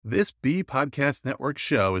This B Podcast Network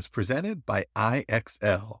show is presented by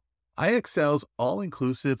IXL. IXL's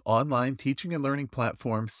all-inclusive online teaching and learning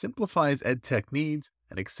platform simplifies EdTech needs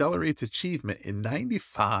and accelerates achievement in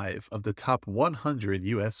 95 of the top 100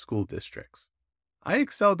 U.S. school districts.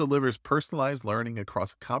 IXL delivers personalized learning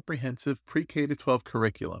across a comprehensive pre-K-12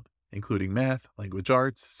 curriculum, including math, language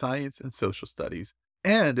arts, science, and social studies,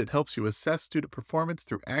 and it helps you assess student performance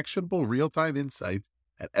through actionable real-time insights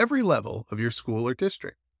at every level of your school or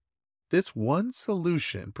district. This one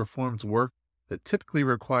solution performs work that typically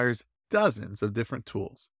requires dozens of different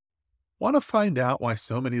tools. Want to find out why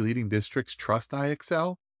so many leading districts trust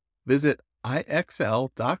IXL? Visit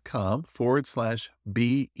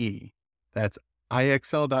IXL.com/BE. That's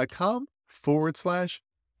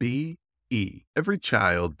IXL.com/BE. Every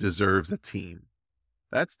child deserves a team.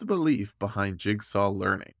 That's the belief behind Jigsaw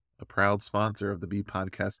Learning, a proud sponsor of the B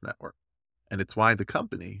Podcast Network. And it's why the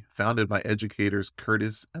company, founded by educators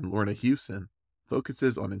Curtis and Lorna Hewson,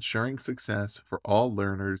 focuses on ensuring success for all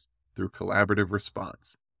learners through collaborative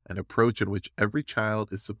response, an approach in which every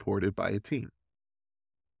child is supported by a team.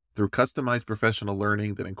 Through customized professional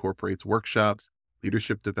learning that incorporates workshops,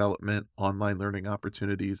 leadership development, online learning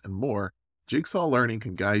opportunities, and more, Jigsaw Learning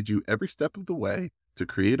can guide you every step of the way to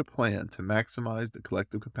create a plan to maximize the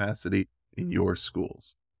collective capacity in your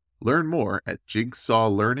schools. Learn more at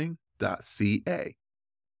jigsawlearning.ca.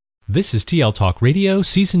 This is TL Talk Radio,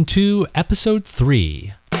 Season 2, Episode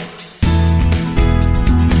 3.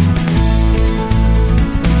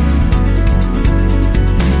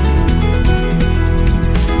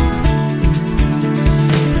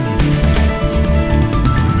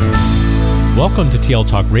 Welcome to TL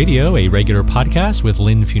Talk Radio, a regular podcast with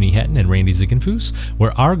Lynn Fuini-Hetton and Randy Ziegenfuss,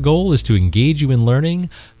 where our goal is to engage you in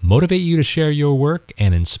learning, motivate you to share your work,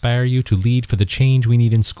 and inspire you to lead for the change we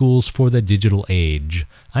need in schools for the digital age.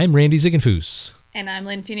 I'm Randy Ziegenfuss. And I'm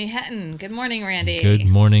Lynn Fuini-Hetton. Good morning, Randy. Good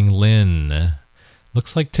morning, Lynn.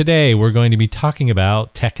 Looks like today we're going to be talking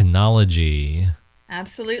about technology.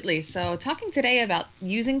 Absolutely. So talking today about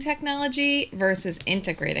using technology versus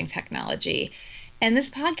integrating technology. And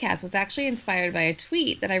this podcast was actually inspired by a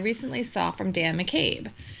tweet that I recently saw from Dan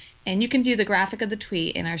McCabe. And you can view the graphic of the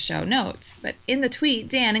tweet in our show notes. But in the tweet,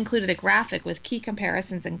 Dan included a graphic with key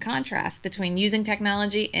comparisons and contrasts between using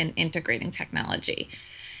technology and integrating technology.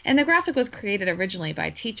 And the graphic was created originally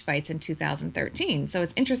by TeachBytes in 2013. So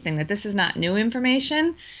it's interesting that this is not new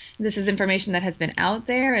information. This is information that has been out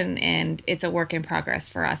there, and it's a work in progress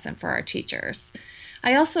for us and for our teachers.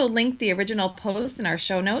 I also linked the original post in our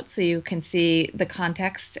show notes so you can see the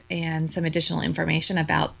context and some additional information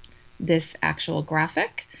about this actual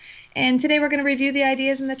graphic. And today we're going to review the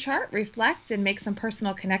ideas in the chart, reflect, and make some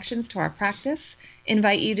personal connections to our practice.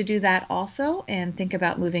 Invite you to do that also and think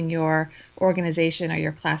about moving your organization or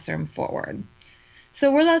your classroom forward. So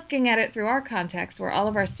we're looking at it through our context where all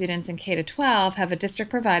of our students in K-12 have a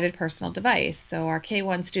district-provided personal device. So our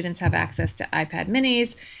K-1 students have access to iPad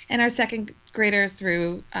minis, and our second graders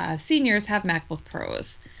through seniors have MacBook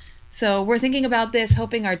Pros. So we're thinking about this,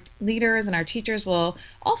 hoping our leaders and our teachers will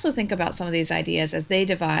also think about some of these ideas as they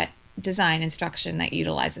design instruction that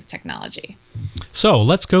utilizes technology. So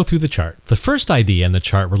let's go through the chart. The first idea in the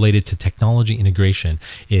chart related to technology integration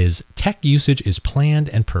is tech usage is planned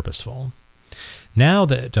and purposeful. Now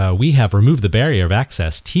that we have removed the barrier of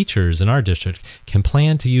access, teachers in our district can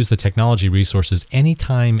plan to use the technology resources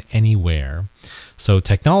anytime, anywhere. So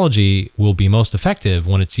technology will be most effective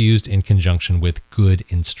when it's used in conjunction with good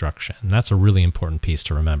instruction. And that's a really important piece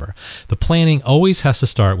to remember. The planning always has to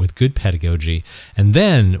start with good pedagogy, and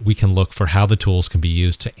then we can look for how the tools can be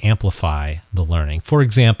used to amplify the learning. For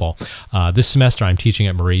example, this semester I'm teaching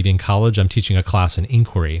at Moravian College. I'm teaching a class in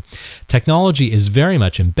inquiry. Technology is very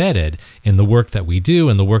much embedded in the work that we do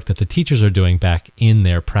and the work that the teachers are doing back in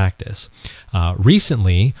their practice.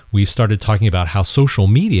 Recently, we've started talking about how social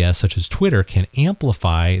media, such as Twitter, can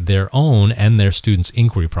amplify their own and their students'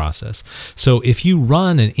 inquiry process. So if you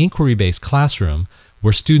run an inquiry-based classroom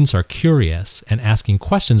where students are curious and asking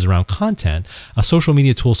questions around content, a social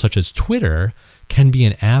media tool such as Twitter can be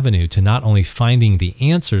an avenue to not only finding the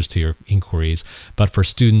answers to your inquiries, but for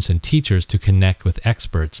students and teachers to connect with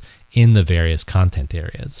experts in the various content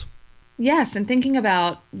areas. Yes, and thinking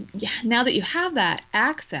about now that you have that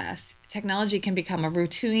access, technology can become a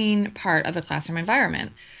routine part of the classroom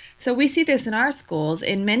environment. So we see this in our schools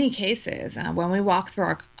in many cases. When we walk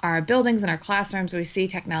through our buildings and our classrooms, we see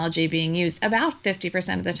technology being used about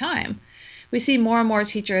 50% of the time. We see more and more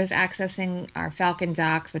teachers accessing our Falcon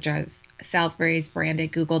Docs, which are Salisbury's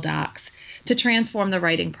branded Google Docs, to transform the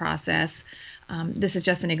writing process. This is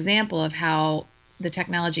just an example of how the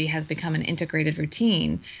technology has become an integrated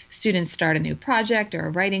routine. Students start a new project or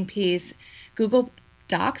a writing piece. Google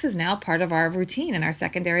Docs is now part of our routine in our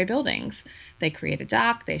secondary buildings. They create a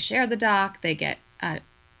doc, they share the doc, they get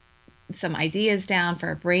some ideas down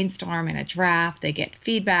for a brainstorm and a draft, they get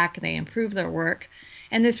feedback, they improve their work.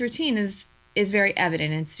 And this routine is very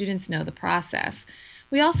evident, and students know the process.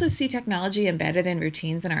 We also see technology embedded in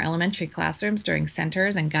routines in our elementary classrooms during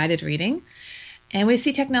centers and guided reading. And we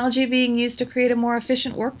see technology being used to create a more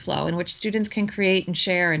efficient workflow in which students can create and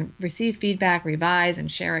share and receive feedback, revise,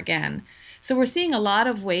 and share again. So we're seeing a lot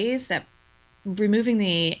of ways that removing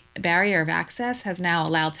the barrier of access has now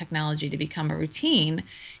allowed technology to become a routine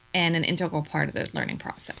and an integral part of the learning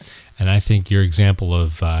process. And I think your example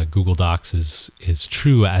of Google Docs is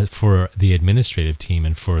true for the administrative team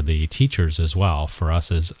and for the teachers as well, for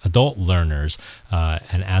us as adult learners.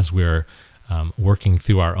 And as we're working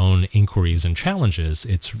through our own inquiries and challenges,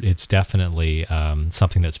 it's definitely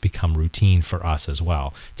something that's become routine for us as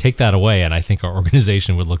well. Take that away, and I think our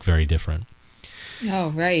organization would look very different. Oh,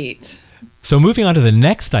 right. So moving on to the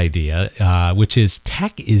next idea, which is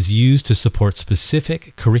tech is used to support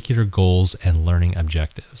specific curricular goals and learning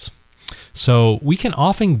objectives. So we can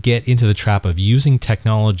often get into the trap of using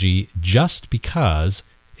technology just because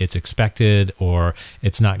it's expected or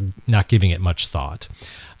it's not giving it much thought.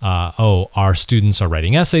 Our students are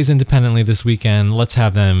writing essays independently this weekend. Let's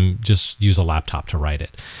have them just use a laptop to write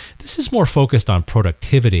it. This is more focused on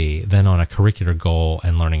productivity than on a curricular goal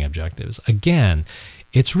and learning objectives. Again,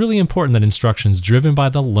 it's really important that instruction is driven by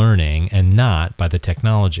the learning and not by the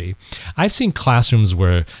technology. I've seen classrooms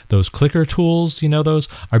where those clicker tools, those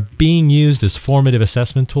are being used as formative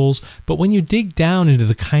assessment tools, but when you dig down into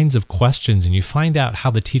the kinds of questions and you find out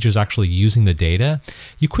how the teacher's actually using the data,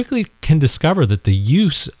 you quickly can discover that the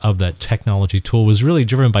use of that technology tool was really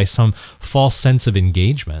driven by some false sense of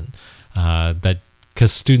engagement,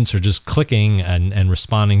 because students are just clicking and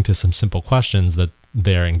responding to some simple questions that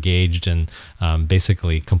they're engaged and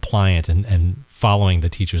basically compliant and following the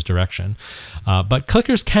teacher's direction. But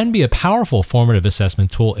clickers can be a powerful formative assessment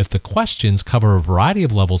tool if the questions cover a variety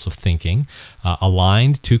of levels of thinking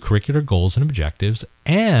aligned to curricular goals and objectives,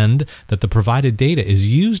 and that the provided data is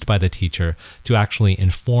used by the teacher to actually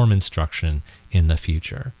inform instruction in the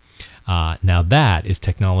future. Now that is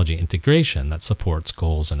technology integration that supports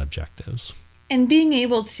goals and objectives. And being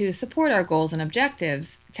able to support our goals and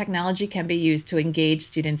objectives, technology can be used to engage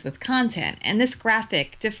students with content. And this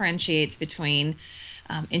graphic differentiates between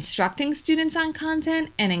instructing students on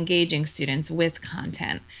content and engaging students with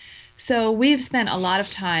content. So we've spent a lot of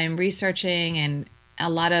time researching and a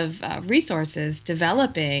lot of resources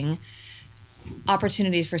developing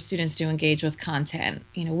opportunities for students to engage with content.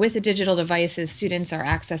 With the digital devices, students are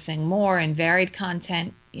accessing more and varied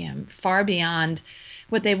content, far beyond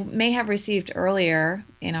what they may have received earlier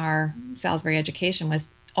in our Salisbury education with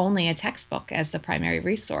only a textbook as the primary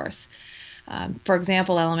resource. For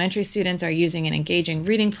example, elementary students are using an engaging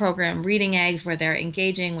reading program, Reading Eggs, where they're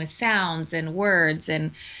engaging with sounds and words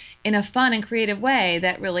and in a fun and creative way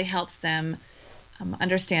that really helps them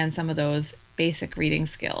understand some of those basic reading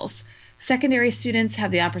skills. Secondary students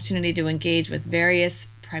have the opportunity to engage with various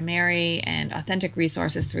primary and authentic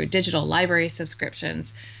resources through digital library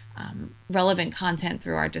subscriptions, relevant content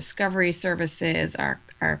through our discovery services. Our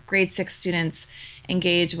grade 6 students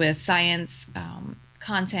engage with science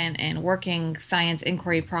content and working science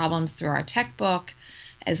inquiry problems through our tech book,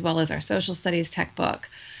 as well as our social studies tech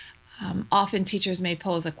book. Often teachers may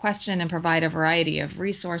pose a question and provide a variety of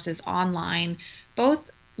resources online,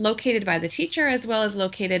 both located by the teacher as well as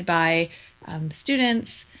located by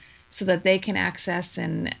students, so that they can access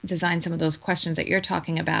and design some of those questions that you're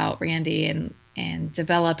talking about, Randy, and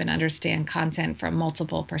develop and understand content from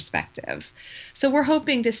multiple perspectives. So we're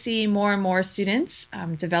hoping to see more and more students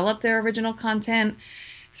develop their original content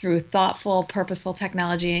through thoughtful, purposeful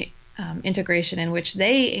technology integration in which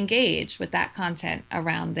they engage with that content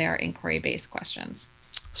around their inquiry-based questions.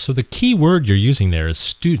 So the key word you're using there is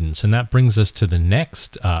students, and that brings us to the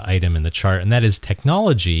next item in the chart, and that is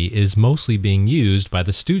technology is mostly being used by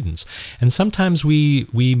the students. And sometimes we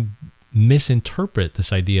misinterpret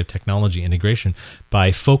this idea of technology integration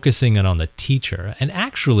by focusing it on the teacher. And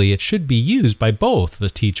actually, it should be used by both the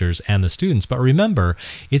teachers and the students. But remember,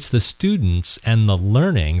 it's the students and the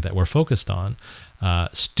learning that we're focused on.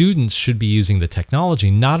 Students should be using the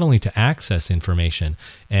technology not only to access information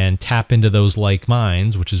and tap into those like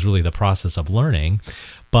minds, which is really the process of learning,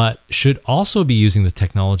 but should also be using the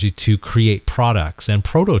technology to create products and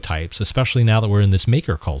prototypes, especially now that we're in this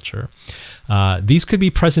maker culture. These could be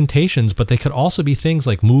presentations, but they could also be things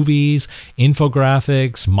like movies,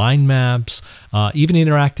 infographics, mind maps, even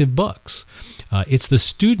interactive books. It's the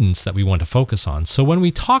students that we want to focus on. So when we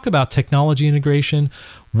talk about technology integration,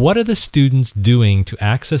 what are the students doing to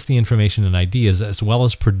access the information and ideas as well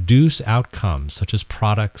as produce outcomes such as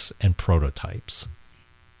products and prototypes?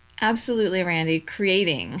 Absolutely, Randy,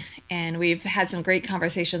 creating. And we've had some great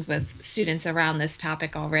conversations with students around this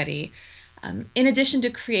topic already. In addition to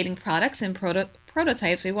creating products and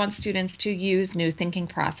prototypes, we want students to use new thinking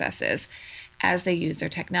processes as they use their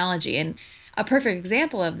technology. And a perfect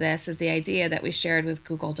example of this is the idea that we shared with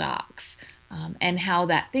Google Docs, and how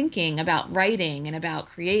that thinking about writing and about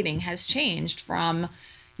creating has changed from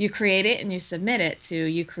you create it and you submit it to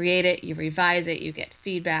you create it, you revise it, you get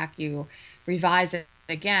feedback, you revise it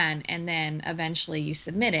again, and then eventually you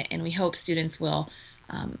submit it. And we hope students will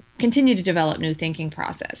continue to develop new thinking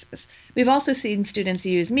processes. We've also seen students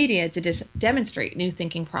use media to demonstrate new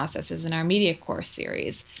thinking processes in our media course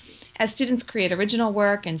series. As students create original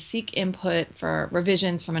work and seek input for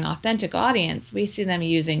revisions from an authentic audience, we see them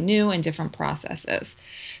using new and different processes.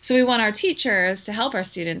 So we want our teachers to help our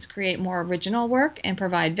students create more original work and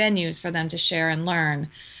provide venues for them to share and learn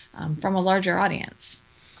from a larger audience.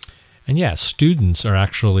 And yeah, students are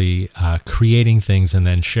actually creating things and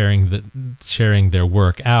then sharing their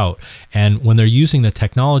work out. And when they're using the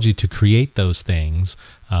technology to create those things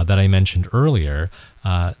that I mentioned earlier,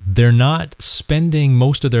 they're not spending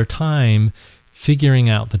most of their time figuring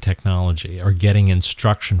out the technology or getting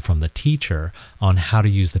instruction from the teacher on how to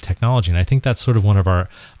use the technology. And I think that's sort of one of our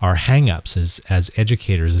hang-ups as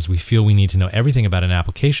educators, is we feel we need to know everything about an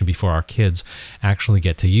application before our kids actually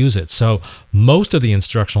get to use it. So most of the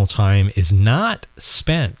instructional time is not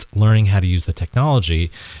spent learning how to use the technology.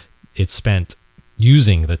 It's spent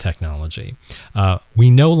using the technology.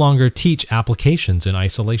 We no longer teach applications in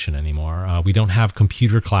isolation anymore. We don't have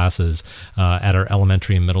computer classes at our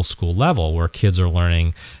elementary and middle school level where kids are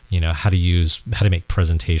learning, how to make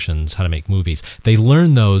presentations, how to make movies. They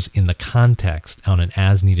learn those in the context on an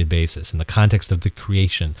as-needed basis, in the context of the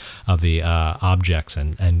creation of the objects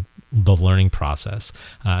and the learning process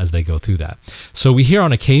as they go through that. So we hear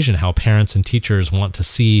on occasion how parents and teachers want to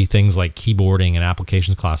see things like keyboarding and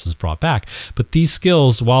applications classes brought back. But these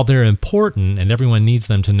skills, while they're important and everyone needs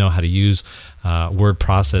them to know how to use word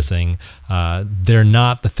processing, they're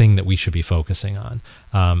not the thing that we should be focusing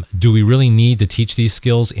on. Do we really need to teach these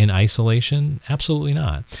skills in isolation? Absolutely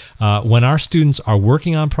not. When our students are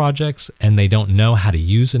working on projects and they don't know how to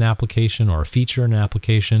use an application or a feature in an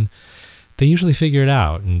application, they usually figure it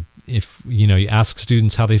out. And if you ask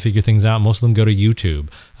students how they figure things out, most of them go to YouTube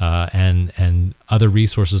and other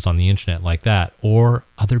resources on the internet like that, or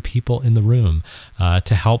other people in the room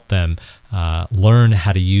to help them learn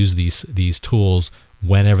how to use these tools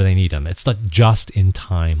whenever they need them. It's like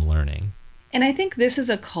just-in-time learning. And I think this is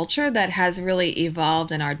a culture that has really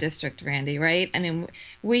evolved in our district, Randy, right? I mean,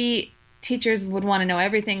 we teachers would want to know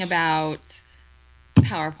everything about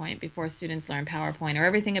PowerPoint before students learn PowerPoint, or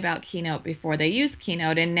everything about Keynote before they use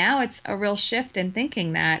Keynote. And now it's a real shift in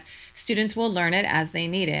thinking that students will learn it as they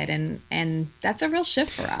need it. And that's a real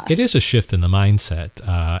shift for us. It is a shift in the mindset.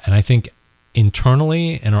 And I think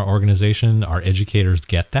internally in our organization, our educators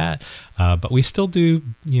get that. But we still do,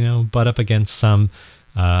 butt up against some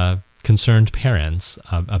concerned parents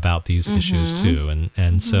about these issues too.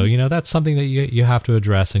 And so, that's something that you have to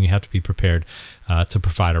address, and you have to be prepared to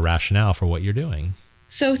provide a rationale for what you're doing.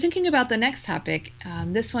 So thinking about the next topic,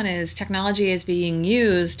 this one is technology is being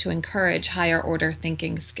used to encourage higher order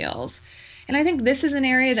thinking skills. And I think this is an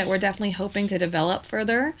area that we're definitely hoping to develop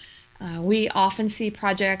further. We often see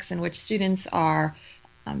projects in which students are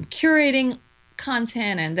curating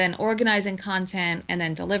content and then organizing content and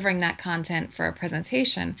then delivering that content for a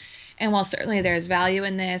presentation. And while certainly there's value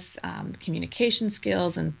in this, communication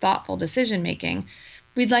skills and thoughtful decision making,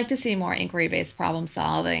 we'd like to see more inquiry-based problem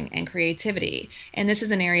solving and creativity. And this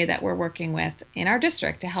is an area that we're working with in our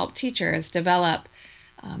district to help teachers develop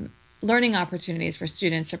learning opportunities for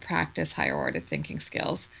students to practice higher order thinking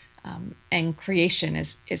skills. And creation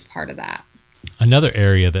is part of that. Another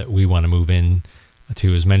area that we want to move in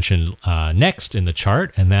to is mentioned next in the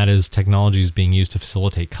chart, and that is technology is being used to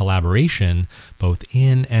facilitate collaboration both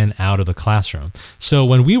in and out of the classroom. So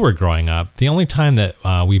when we were growing up, the only time that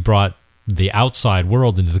we brought the outside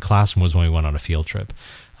world into the classroom was when we went on a field trip.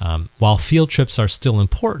 While field trips are still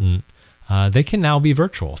important, they can now be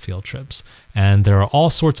virtual field trips. And there are all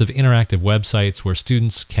sorts of interactive websites where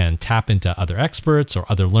students can tap into other experts or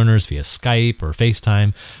other learners via Skype or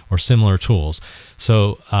FaceTime or similar tools.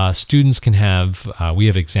 So students can we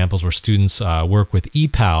have examples where students work with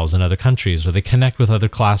ePals in other countries, where they connect with other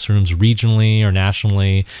classrooms regionally or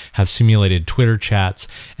nationally, have simulated Twitter chats,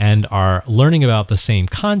 and are learning about the same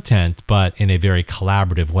content, but in a very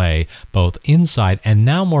collaborative way, both inside and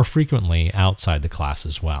now more frequently outside the class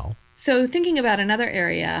as well. So thinking about another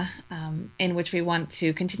area in which we want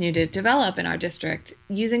to continue to develop in our district,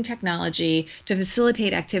 using technology to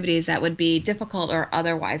facilitate activities that would be difficult or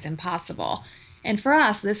otherwise impossible. And for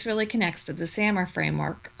us, this really connects to the SAMR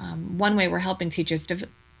framework. One way we're helping teachers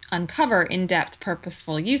uncover in-depth,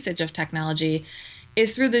 purposeful usage of technology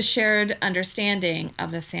is through the shared understanding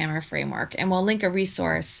of the SAMR framework. And we'll link a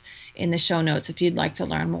resource in the show notes if you'd like to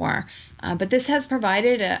learn more. But this has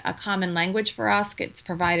provided a common language for us. It's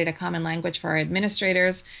provided a common language for our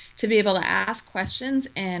administrators to be able to ask questions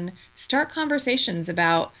and start conversations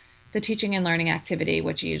about the teaching and learning activity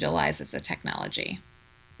which utilizes the technology.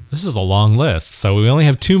 This is a long list, so we only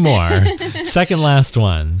have two more. Second last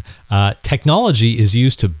one. Technology is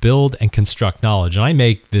used to build and construct knowledge. And I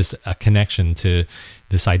make this a connection to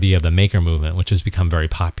this idea of the maker movement, which has become very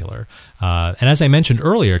popular. And as I mentioned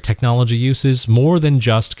earlier, technology use is more than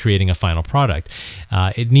just creating a final product.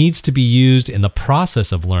 It needs to be used in the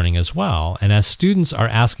process of learning as well. And as students are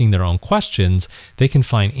asking their own questions, they can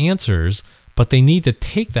find answers, but they need to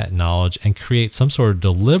take that knowledge and create some sort of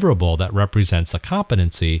deliverable that represents a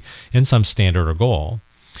competency in some standard or goal.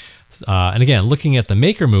 And again, looking at the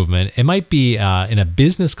maker movement, it might be in a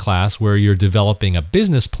business class where you're developing a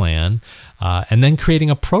business plan and then creating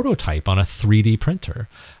a prototype on a 3D printer.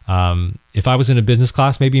 If I was in a business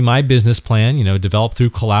class, maybe my business plan, developed through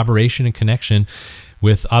collaboration and connection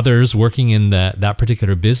with others working in that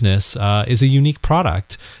particular business is a unique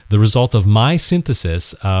product, the result of my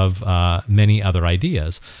synthesis of many other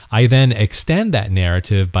ideas. I then extend that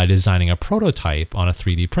narrative by designing a prototype on a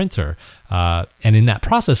 3D printer. And in that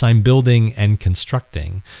process, I'm building and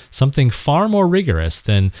constructing something far more rigorous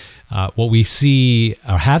than what we see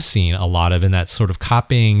or have seen a lot of in that sort of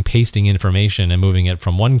copying, pasting information and moving it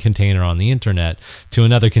from one container on the internet to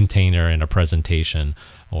another container in a presentation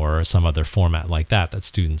or some other format like that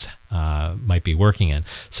students might be working in.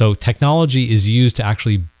 So technology is used to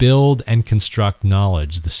actually build and construct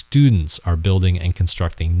knowledge. The students are building and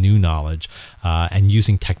constructing new knowledge and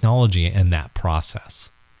using technology in that process.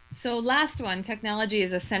 So last one, technology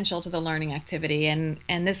is essential to the learning activity, and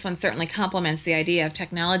this one certainly complements the idea of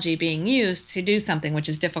technology being used to do something which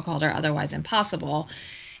is difficult or otherwise impossible.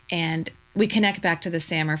 And we connect back to the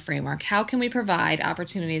SAMR framework. How can we provide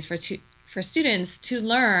opportunities for students to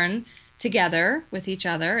learn together with each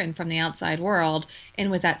other and from the outside world in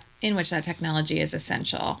which that technology is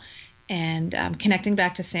essential? And connecting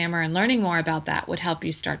back to SAMR and learning more about that would help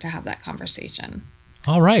you start to have that conversation.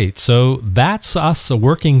 All right, so that's us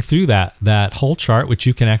working through that whole chart, which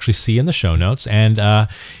you can actually see in the show notes, and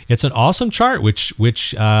it's an awesome chart which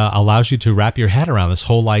allows you to wrap your head around this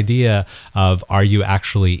whole idea of, are you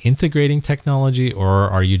actually integrating technology or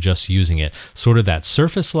are you just using it? Sort of that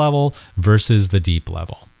surface level versus the deep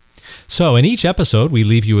level. So in each episode, we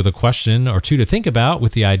leave you with a question or two to think about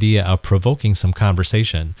with the idea of provoking some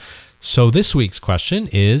conversation. So this week's question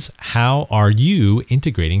is, how are you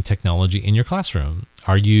integrating technology in your classroom?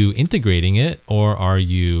 Are you integrating it or are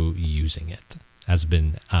you using it, as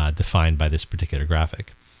been defined by this particular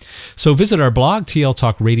graphic? So visit our blog,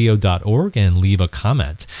 tltalkradio.org, and leave a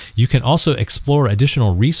comment. You can also explore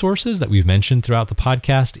additional resources that we've mentioned throughout the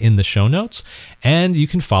podcast in the show notes, and you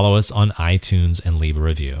can follow us on iTunes and leave a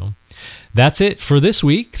review. That's it for this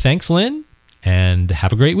week. Thanks, Lynn, and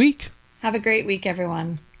have a great week. Have a great week,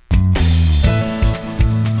 everyone.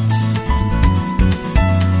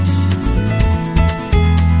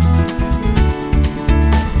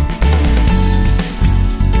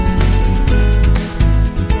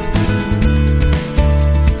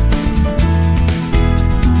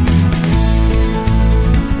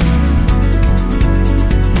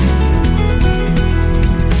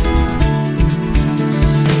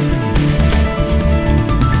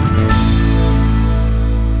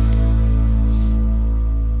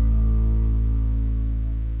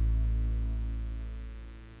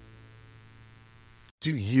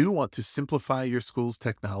 Do you want to simplify your school's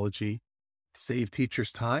technology, save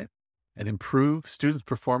teachers time, and improve students'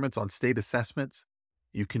 performance on state assessments?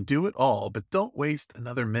 You can do it all, but don't waste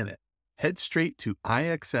another minute. Head straight to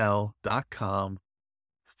ixl.com/BE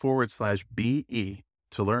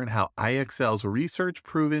to learn how IXL's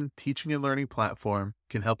research-proven teaching and learning platform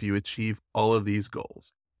can help you achieve all of these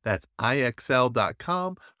goals. That's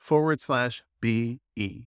IXL.com/BE.